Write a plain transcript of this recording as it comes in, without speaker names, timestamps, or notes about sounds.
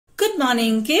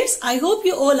morning kids. I hope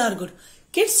you all are good.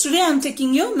 Kids, today I am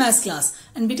taking your math class.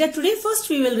 And beta, today first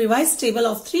we will revise table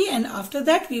of 3 and after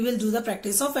that we will do the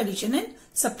practice of addition and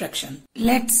subtraction.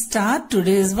 Let's start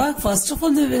today's work. First of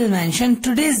all, we will mention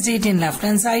today's date in left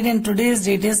hand side and today's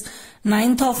date is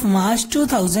 9th of March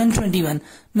 2021.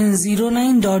 Means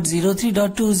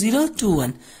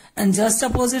 09.03.2021. And just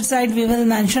opposite side we will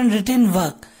mention written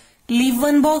work. Leave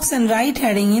one box and write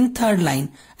heading in third line.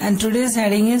 And today's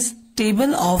heading is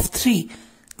table of 3.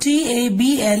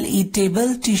 T-A-B-L-E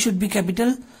table. T should be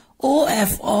capital.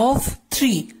 O-F of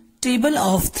 3. Table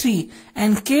of 3.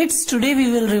 And kids, today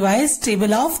we will revise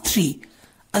table of 3.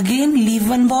 Again, leave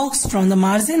one box from the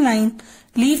margin line.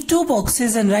 Leave two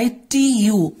boxes and write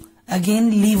T-U. Again,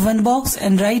 leave one box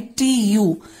and write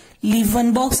T-U. Leave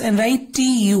one box and write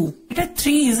TU.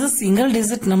 3 is a single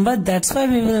digit number. That's why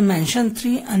we will mention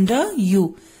 3 under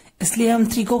U. इसलिए हम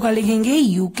 3 को क्या लिखेंगे?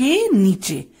 U के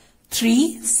नीचे.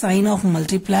 3 sign of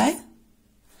multiply.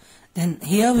 Then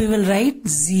here we will write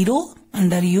 0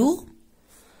 under U.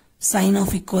 Sign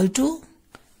of equal to.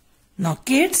 Now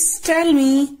kids, tell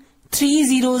me. 3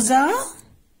 zeros are?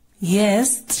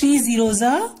 Yes, 3 zeros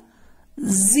are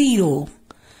 0.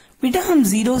 बेटा हम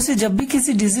 0 से जब भी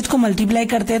किसी डिजिट को मल्टीप्लाई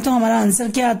करते हैं तो हमारा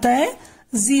आंसर क्या आता है?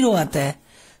 0 आता है.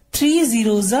 3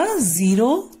 zeros are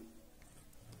 0.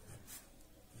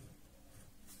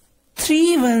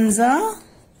 3 ones are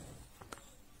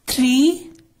 3.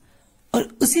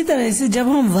 और उसी तरह से जब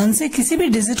हम 1 से किसी भी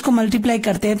डिजिट को मल्टीप्लाई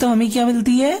करते हैं तो हमें क्या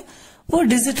मिलती है? वो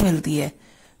डिजिट मिलती है.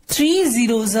 3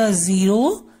 zeros are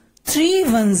 0. 3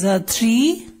 ones are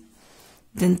 3.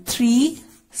 Then 3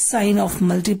 sign of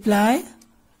multiply.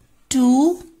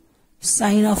 2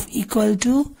 sign of equal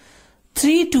to.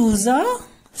 3 twos are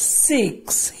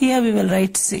 6. Here we will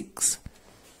write 6.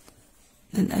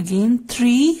 Then again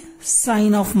 3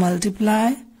 sign of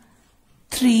multiply.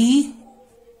 3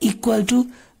 equal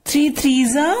to. 3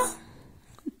 threes are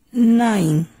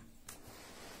 9.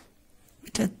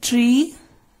 3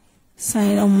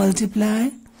 sign of multiply.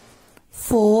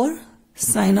 4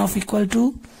 sign of equal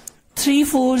to. 3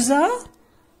 fours are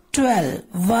 12.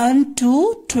 1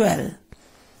 to 12.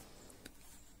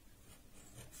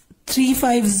 3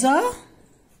 fives are?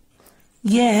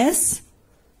 Yes.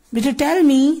 Beta, tell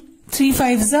me. 3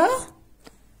 fives are?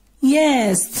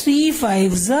 Yes. 3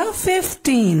 fives are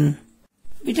 15.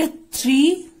 Beta,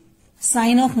 3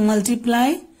 sign of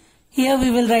multiply. Here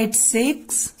we will write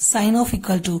 6. Sign of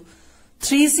equal to.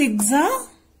 3 6 are?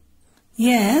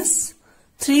 Yes.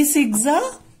 3 6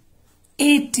 are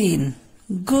 18.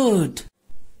 Good.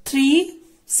 3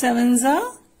 sevens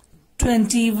are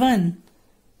 21.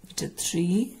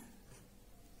 3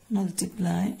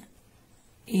 multiply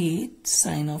 8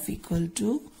 sign of equal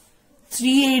to.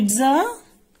 3 eights are?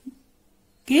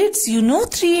 Kids, you know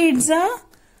 3 eights are?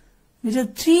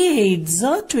 3 eights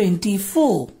are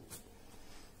 24.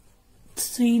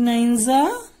 3 nines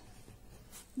are?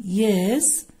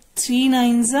 Yes. 3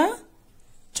 nines are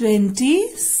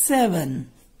 27.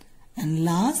 And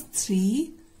last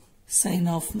 3 sign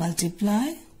of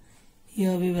multiply.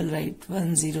 Here we will write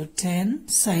 1 0 10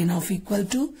 sign of equal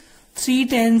to. 3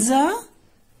 tens are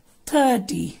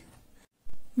 30.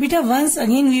 Beta, once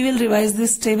again we will revise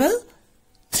this table.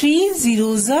 3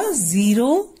 zeros are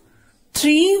 0.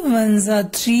 3 ones are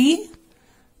 3.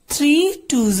 3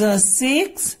 twos are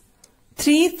 6.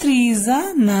 3 threes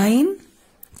are 9.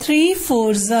 3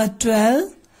 fours are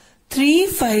 12. 3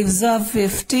 fives are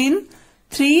 15.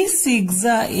 3 6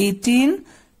 are 18.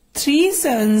 3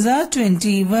 sevens are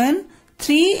 21.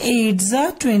 3 eights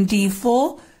are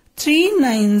 24. 3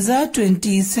 nines are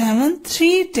 27.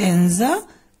 3 tens are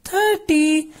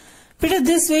 30. Beta,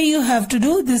 this way you have to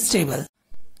do this table.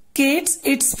 Kids,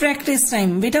 it's practice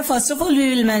time. Beta, first of all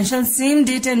we will mention same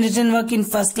date and written work in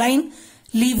first line.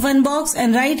 Leave one box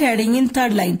and write heading in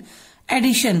third line.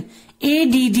 Addition.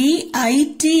 A-D-D-I-T-I-O-N.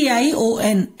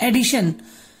 Addition.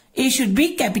 A should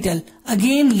be capital.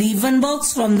 Again, leave one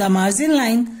box from the margin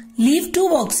line. Leave two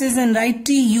boxes and write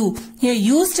TU. Here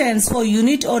U stands for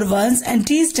unit or ones and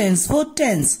T stands for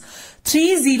tens.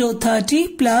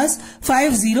 3030 plus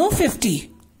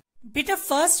 5050. Beta,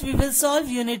 first we will solve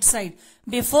unit side.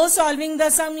 Before solving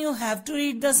the sum, you have to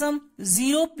read the sum.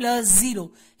 0 plus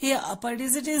 0. Here upper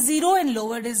digit is 0 and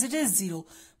lower digit is 0.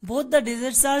 Both the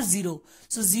digits are 0.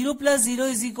 So 0 plus 0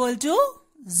 is equal to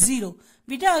 0.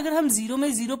 बेटा अगर हम 0 में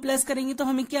 0 plus करेंगे तो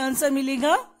हमें क्या answer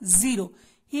मिलेगा? 0.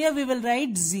 Here we will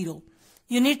write 0.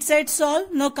 Unit side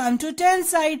solve. Now come to 10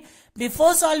 side.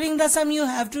 Before solving the sum, you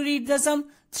have to read the sum.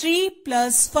 3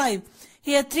 plus 5.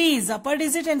 Here 3 is upper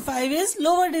digit and 5 is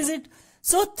lower digit.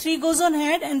 So 3 goes on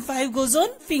head and 5 goes on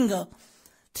finger.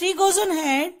 3 goes on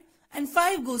head and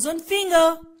 5 goes on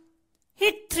finger.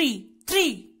 Hit 3.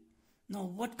 3. Now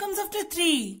what comes after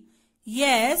 3?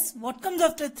 Yes, what comes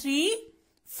after 3?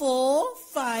 4,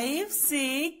 5,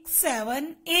 6,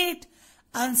 7, 8.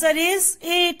 Answer is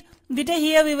 8. Beta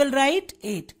here we will write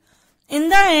 8. In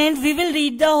the end we will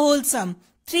read the whole sum.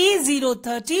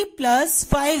 3030 plus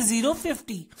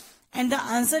 5050. And the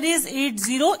answer is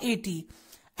 8080.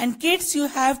 And kids, you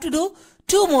have to do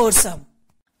 2 more sum.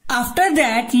 After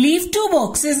that, leave 2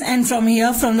 boxes and from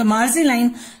here, from the margin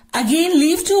line, again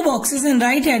leave 2 boxes and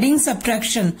write heading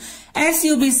subtraction.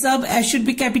 SUB sub, S should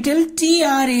be capital,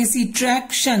 TRAC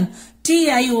traction,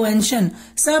 TION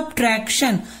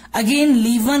subtraction. Again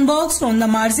leave 1 box, from the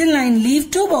margin line leave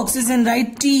 2 boxes and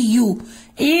write TU,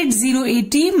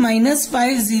 8080 minus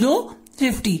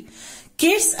 5050.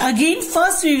 Kids, again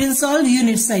first we will solve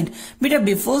unit side. But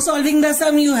before solving the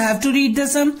sum, you have to read the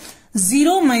sum.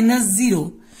 0 minus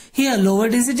 0. Here lower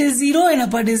digit is 0 and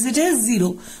upper digit is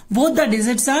 0. Both the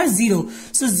digits are 0.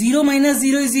 So 0 minus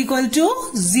 0 is equal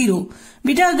to 0.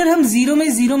 बेटा अगर हम 0 में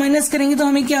 0 minus करेंगे तो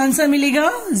हमें क्या answer मिलेगा?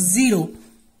 0.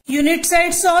 Unit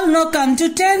side solve. Now come to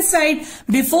 10th side.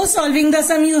 Before solving the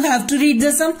sum, you have to read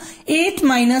the sum. 8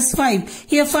 minus 5.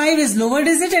 Here 5 is lower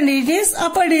digit and 8 is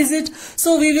upper digit.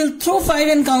 So we will throw 5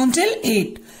 and count till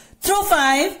 8. Throw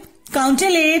 5, count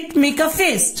till 8, make a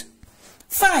fist.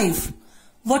 5.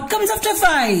 What comes after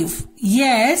 5?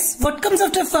 Yes, what comes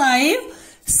after 5?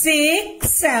 6,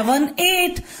 7,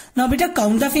 8. Now beta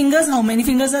count the fingers. How many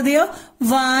fingers are there?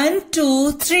 1,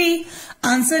 2, 3.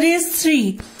 Answer is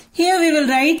 3. Here we will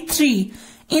write 3.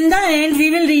 In the end we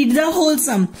will read the whole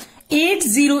sum.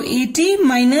 8080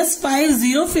 minus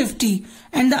 5050.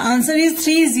 And the answer is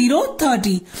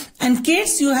 3030. And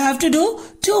kids, you have to do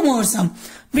 2 more sum.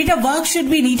 Beta work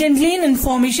should be neat and clean and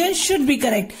formation should be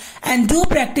correct. And do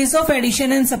practice of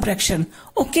addition and subtraction.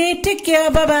 Okay, take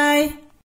care. Bye-bye.